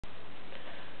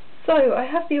So, I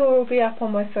have the Oral-B app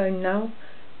on my phone now.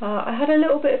 I had a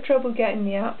little bit of trouble getting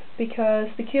the app because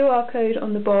the QR code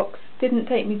on the box didn't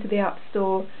take me to the App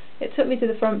Store. It took me to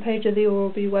the front page of the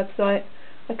Oral-B website.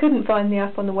 I couldn't find the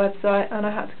app on the website and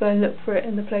I had to go and look for it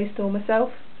in the Play Store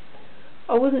myself.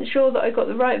 I wasn't sure that I got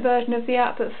the right version of the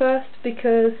app at first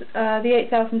because the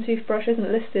 8000 toothbrush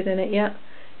isn't listed in it yet.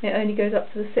 It only goes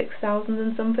up to the 6000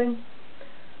 and something.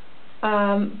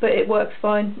 But it works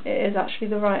fine. It is actually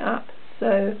the right app.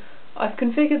 So I've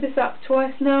configured this app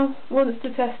twice now. Once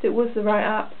to test it was the right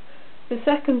app. The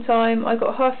second time I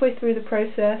got halfway through the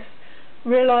process,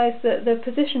 realised that the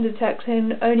position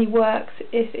detection only works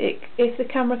if the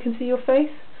camera can see your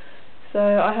face. So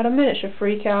I had a miniature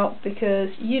freak out because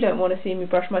you don't want to see me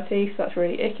brush my teeth, that's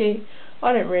really icky.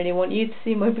 I don't really want you to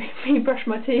see me brush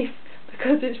my teeth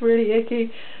because it's really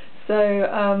icky.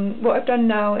 So what I've done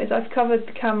now is I've covered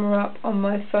the camera up on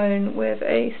my phone with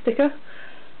a sticker.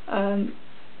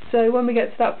 So when we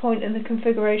get to that point in the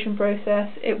configuration process,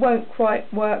 it won't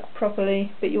quite work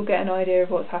properly, but you'll get an idea of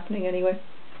what's happening anyway.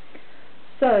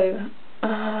 So,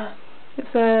 it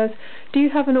says, do you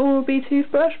have an Oral-B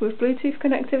toothbrush with Bluetooth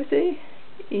connectivity?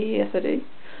 Yes, I do.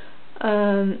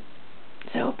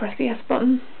 So I'll press the S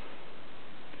button.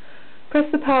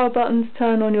 Press the power button to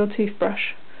turn on your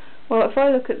toothbrush. Well, if I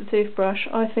look at the toothbrush,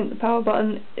 I think the power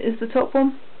button is the top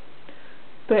one,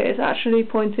 but it's actually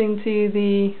pointing to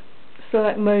the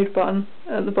select mode button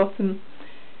at the bottom.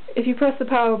 If you press the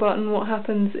power button, what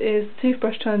happens is the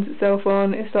toothbrush turns itself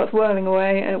on, it starts whirling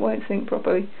away and it won't sync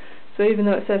properly. So even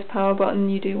though it says power button,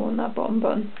 you do want that bottom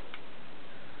button.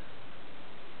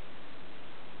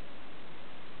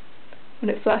 When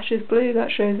it flashes blue,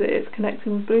 that shows that it's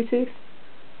connecting with Bluetooth.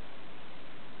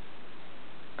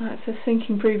 It says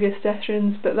syncing previous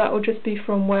sessions, but that will just be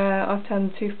from where I've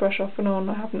turned the toothbrush off and on.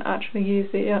 I haven't actually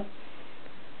used it yet.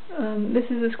 This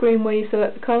is the screen where you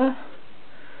select the colour.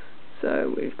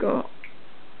 So we've got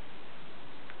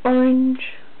orange,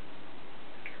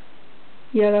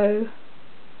 yellow,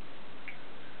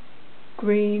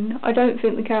 green. I don't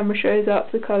think the camera shows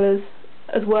up the colours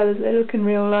as well as they look in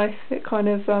real life. It kind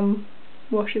of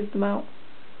washes them out.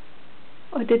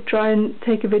 I did try and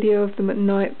take a video of them at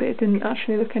night, but it didn't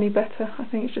actually look any better. I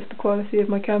think it's just the quality of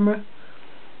my camera.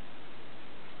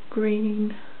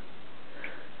 Green.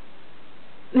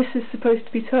 This is supposed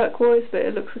to be turquoise, but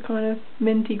it looks a kind of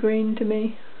minty green to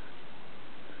me.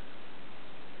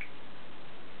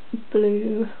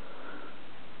 Blue.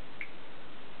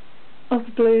 Of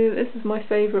the blue, this is my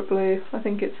favourite blue. I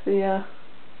think it's the, you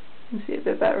can see it a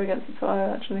bit better against the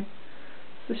tyre actually.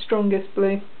 It's the strongest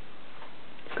blue.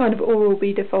 It's kind of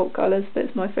Oral-B default colours, but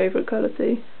it's my favourite colour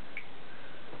too.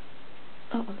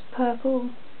 That one's purple.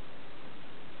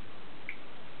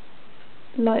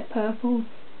 Light purple.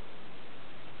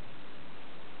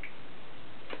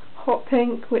 Hot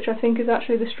pink, which I think is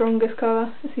actually the strongest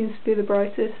colour. It seems to be the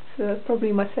brightest, so it's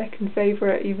probably my second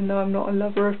favourite, even though I'm not a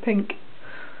lover of pink.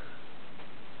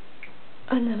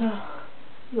 And then a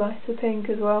lighter pink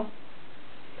as well.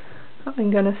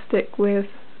 I'm going to stick with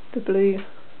the blue.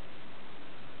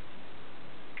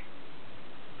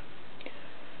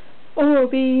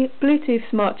 Oral-B Bluetooth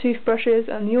smart toothbrushes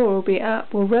and the Oral-B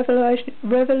app will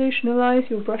revolutionise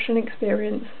your brushing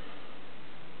experience.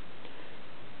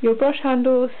 Your brush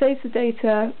handle saves the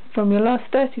data from your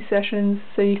last 30 sessions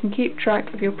so you can keep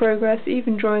track of your progress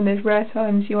even during those rare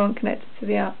times you aren't connected to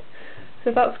the app.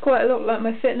 So that's quite a lot like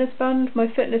my fitness band. My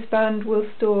fitness band will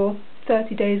store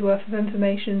 30 days worth of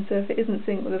information, so if it isn't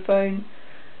synced with the phone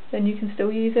then you can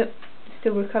still use it,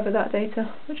 still recover that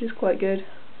data, which is quite good.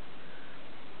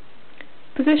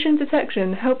 Position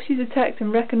detection helps you detect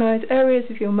and recognise areas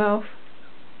of your mouth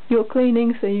you're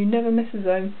cleaning so you never miss a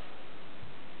zone.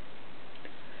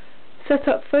 Set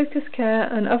up focus care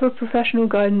and other professional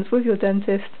guidance with your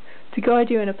dentist to guide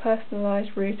you in a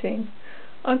personalised routine.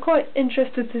 I'm quite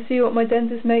interested to see what my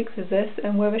dentist makes of this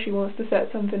and whether she wants to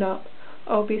set something up.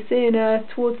 I'll be seeing her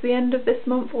towards the end of this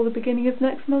month or the beginning of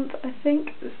next month, I think,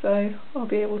 so I'll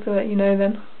be able to let you know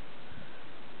then.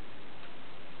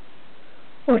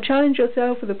 Or challenge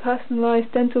yourself with a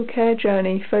personalised dental care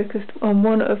journey focused on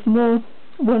one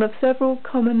of several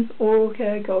common oral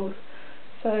care goals.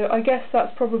 So I guess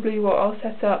that's probably what I'll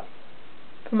set up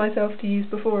for myself to use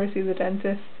before I see the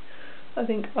dentist. I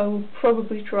think I will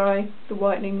probably try the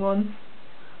whitening one,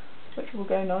 which will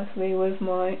go nicely with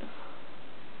my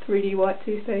 3D white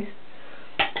toothpaste.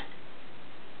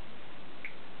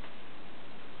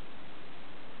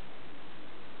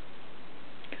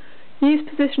 Use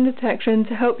position detection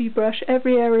to help you brush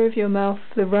every area of your mouth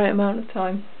for the right amount of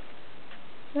time.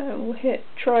 So we'll hit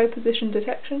try position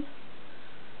detection.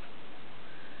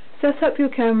 Set up your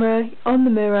camera on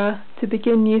the mirror to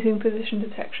begin using position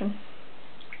detection.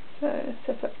 So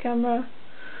set up camera.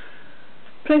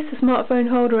 Place the smartphone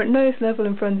holder at nose level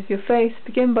in front of your face.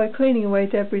 Begin by cleaning away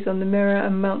debris on the mirror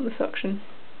and mount the suction.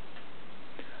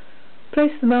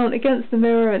 Place the mount against the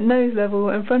mirror at nose level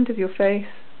in front of your face.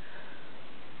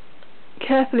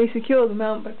 Carefully secure the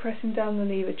mount by pressing down the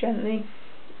lever gently.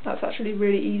 That's actually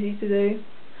really easy to do.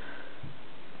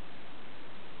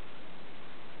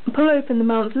 Pull open the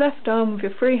mount's left arm with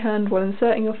your free hand while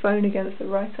inserting your phone against the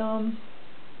right arm.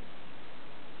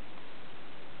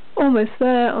 Almost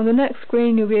there. On the next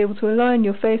screen you'll be able to align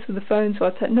your face with the phone so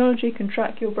our technology can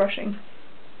track your brushing.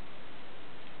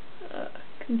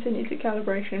 Continue to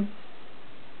calibration.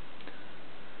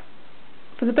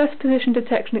 For the best position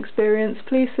detection experience,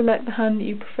 please select the hand that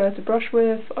you prefer to brush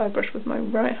with. I brush with my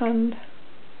right hand.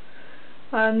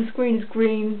 And the screen is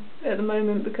green at the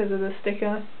moment because of the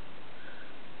sticker.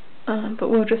 But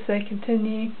we'll just say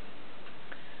continue.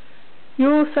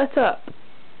 You're all set up.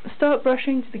 Start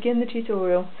brushing to begin the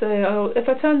tutorial. So if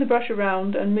I turn the brush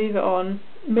around and move it on,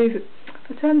 if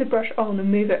I turn the brush on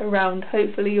and move it around,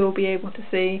 hopefully you'll be able to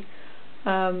see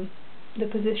the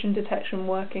position detection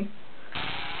working.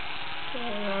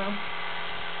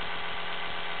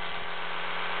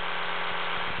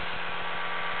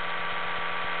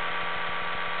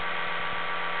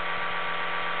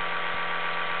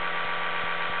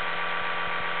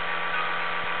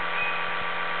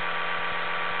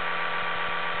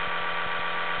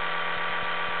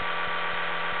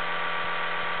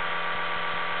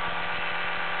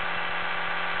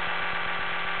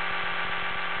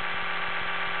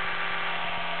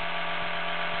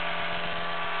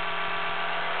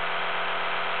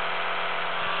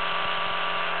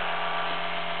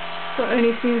 So it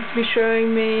only seems to be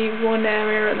showing me one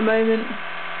area at the moment.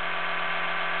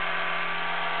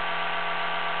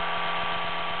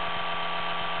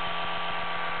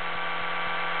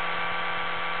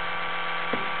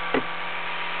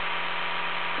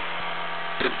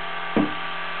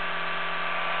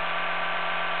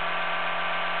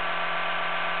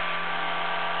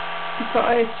 But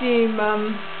I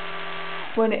assume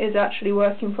when it is actually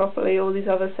working properly, all these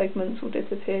other segments will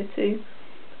disappear too.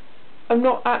 I'm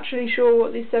not actually sure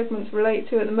what these segments relate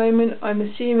to at the moment. I'm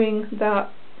assuming that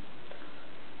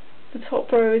the top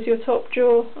row is your top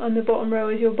jaw and the bottom row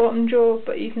is your bottom jaw,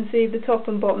 but you can see the top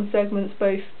and bottom segments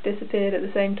both disappeared at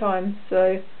the same time,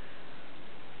 so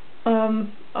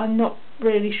I'm not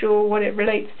really sure what it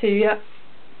relates to yet.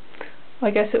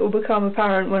 I guess it will become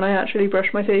apparent when I actually brush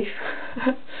my teeth.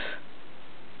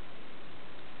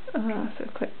 So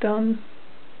click done.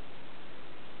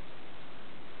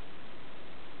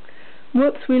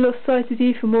 Whoops, we lost sight of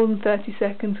you for more than 30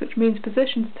 seconds, which means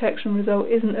position detection result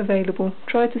isn't available.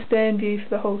 Try to stay in view for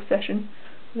the whole session.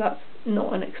 That's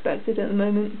not unexpected at the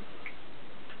moment.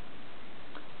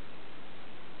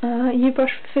 You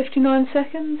brush for 59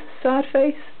 seconds, sad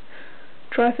face.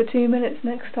 Try for 2 minutes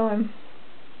next time.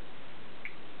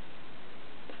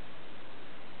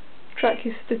 Track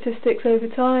your statistics over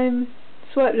time.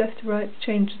 Swipe left to right to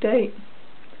change the date.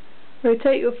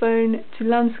 Rotate your phone to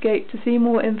landscape to see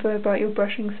more info about your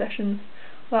brushing sessions.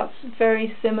 That's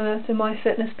very similar to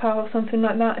MyFitnessPal or something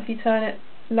like that. If you turn it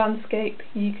landscape,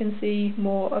 you can see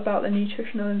more about the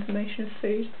nutritional information of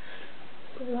food.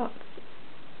 So that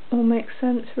all makes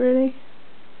sense, really.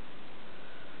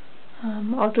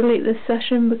 I'll delete this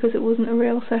session because it wasn't a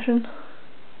real session.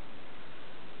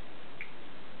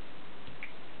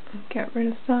 Get rid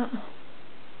of that.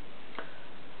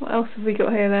 What else have we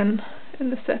got here then? In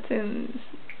the settings,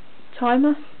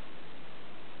 timer.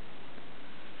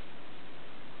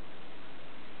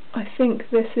 I think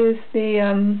this is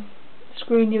the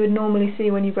screen you would normally see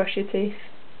when you brush your teeth,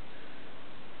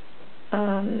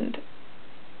 and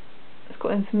it's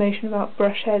got information about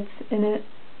brush heads in it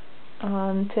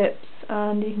and tips,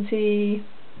 and you can see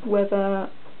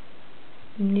weather,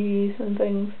 news and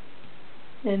things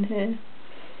in here.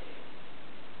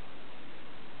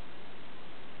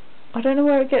 I don't know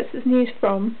where it gets its news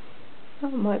from.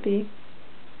 That might be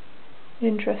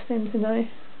interesting to know.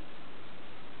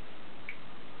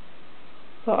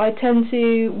 But I tend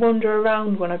to wander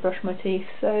around when I brush my teeth,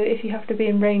 so if you have to be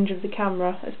in range of the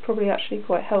camera, it's probably actually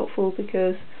quite helpful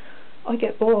because I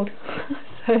get bored.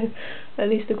 So at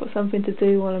least I've got something to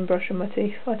do while I'm brushing my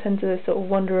teeth. I tend to sort of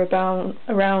wander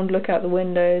around, look out the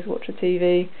windows, watch a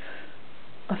TV.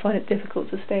 I find it difficult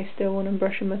to stay still when I'm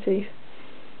brushing my teeth.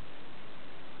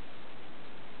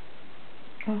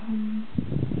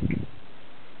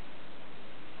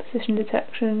 Position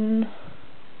detection,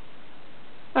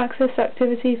 access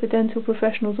activity for dental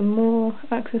professionals and more,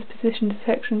 access position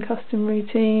detection custom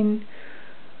routine,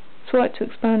 Swipe to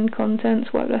expand content,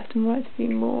 swipe left and right to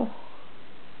view more.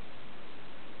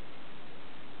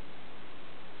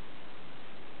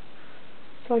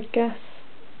 So I guess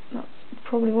that's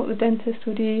probably what the dentist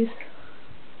would use.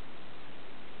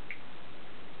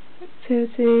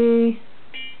 Activity,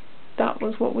 that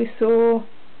was what we saw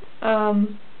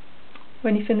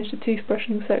when you finished the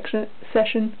toothbrushing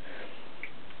session.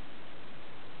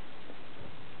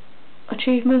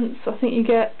 Achievements, I think you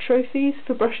get trophies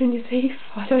for brushing your teeth.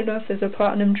 I don't know if there's a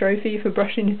platinum trophy for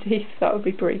brushing your teeth, that would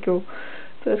be pretty cool.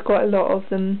 But there's quite a lot of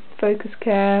them. Focus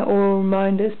care, oral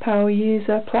reminders, power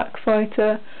user, plaque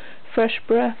fighter, fresh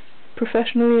breath,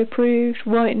 professionally approved,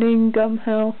 whitening, gum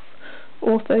health,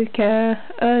 ortho care,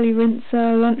 early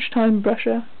rinser, lunchtime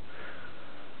brusher,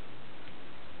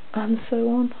 and so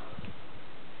on.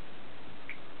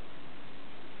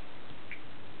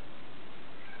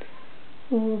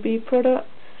 Oral-B products,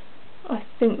 I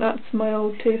think that's my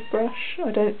old toothbrush.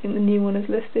 I don't think the new one is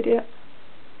listed yet.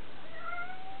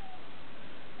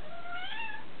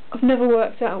 I've never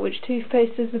worked out which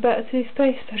toothpaste is the better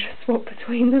toothpaste. I just swap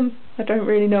between them. I don't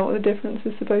really know what the difference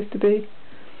is supposed to be.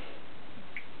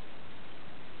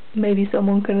 Maybe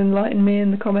someone can enlighten me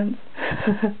in the comments.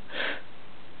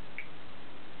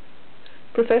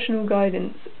 Professional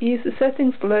guidance. Use the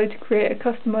settings below to create a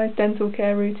customized dental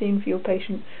care routine for your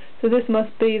patient. So this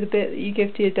must be the bit that you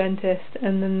give to your dentist,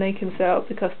 and then they can set up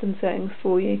the custom settings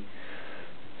for you.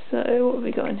 So what have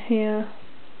we got in here?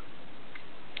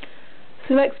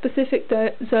 Select specific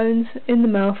zones in the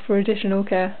mouth for additional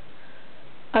care.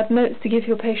 Add notes to give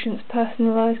your patients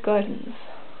personalised guidance.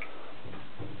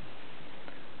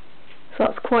 So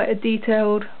that's quite a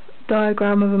detailed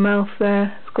diagram of a mouth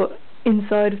there. It's got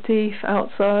inside of teeth,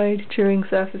 outside, chewing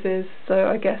surfaces, so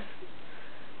I guess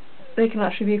they can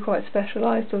actually be quite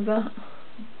specialised with that.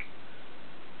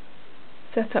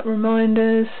 Set up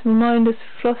reminders for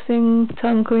flossing,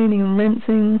 tongue cleaning and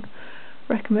rinsing,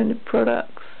 recommended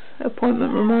products,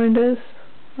 appointment reminders.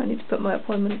 I need to put my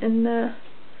appointment in there.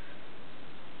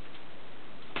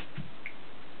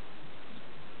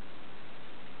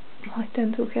 My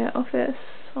dental care office,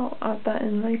 I'll add that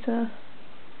in later.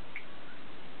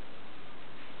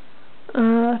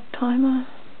 Timer.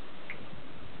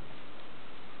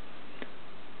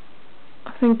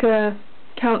 I think a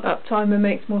count up timer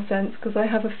makes more sense because I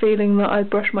have a feeling that I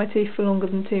brush my teeth for longer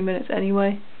than 2 minutes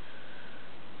anyway.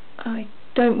 I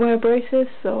don't wear braces,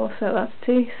 so I'll set that to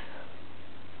teeth.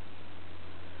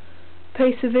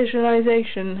 Pace of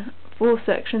visualization, 4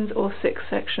 sections or 6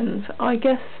 sections. I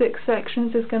guess 6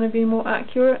 sections is going to be more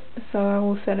accurate, so I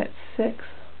will set it to 6.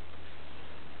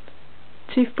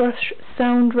 Toothbrush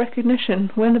sound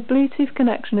recognition. When a Bluetooth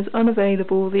connection is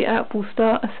unavailable, the app will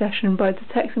start a session by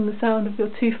detecting the sound of your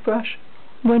toothbrush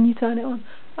when you turn it on.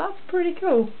 That's pretty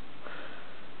cool.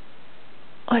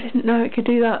 I didn't know it could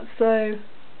do that, so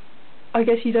I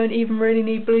guess you don't even really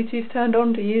need Bluetooth turned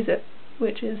on to use it,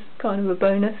 which is kind of a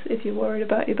bonus if you're worried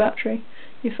about your battery,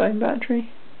 your phone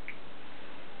battery.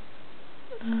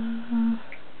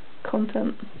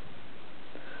 Content.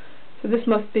 So this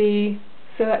must be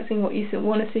selecting what you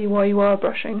want to see while you are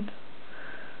brushing.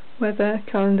 Weather,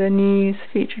 calendar, news,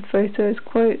 featured photos,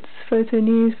 quotes, photo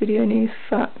news, video news,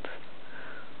 facts.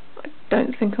 I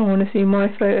don't think I want to see my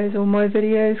photos or my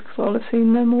videos because I'll have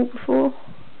seen them all before.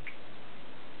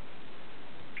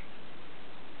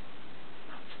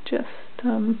 That's just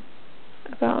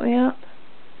about the app.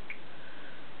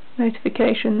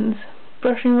 Notifications.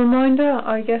 Brushing reminder.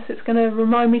 I guess it's going to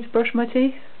remind me to brush my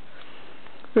teeth.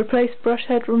 Replace brush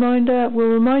head reminder will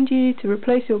remind you to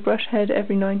replace your brush head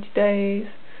every 90 days.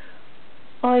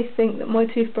 I think that my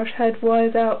toothbrush head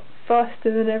wears out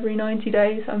faster than every 90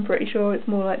 days. I'm pretty sure it's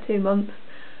more like 2 months.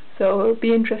 So it'll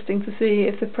be interesting to see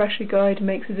if the pressure guide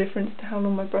makes a difference to how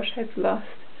long my brush heads last.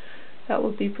 That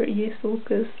would be pretty useful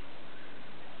because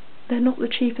they're not the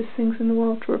cheapest things in the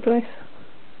world to replace.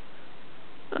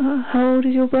 How old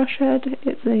is your brush head?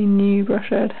 It's a new brush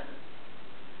head.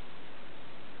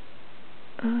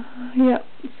 Yeah,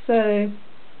 so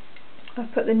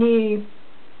I've put the new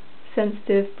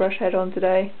sensitive brush head on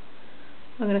today.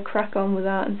 I'm going to crack on with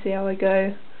that and see how I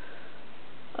go.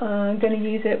 I'm going to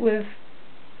use it with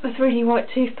a 3D white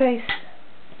toothpaste.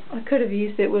 I could have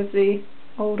used it with the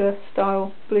older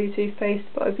style blue toothpaste,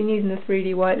 but I've been using the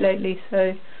 3D white lately,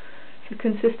 so for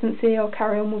consistency I'll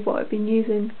carry on with what I've been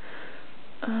using.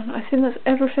 And I think that's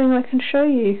everything I can show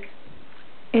you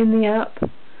in the app.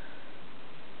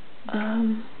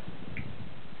 Don't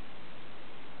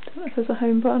know if there's a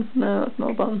home button. No, that's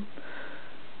not a button.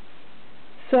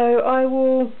 So I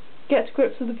will get to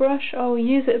grips with the brush, I will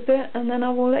use it a bit, and then I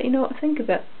will let you know what I think of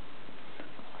it.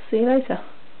 See you later.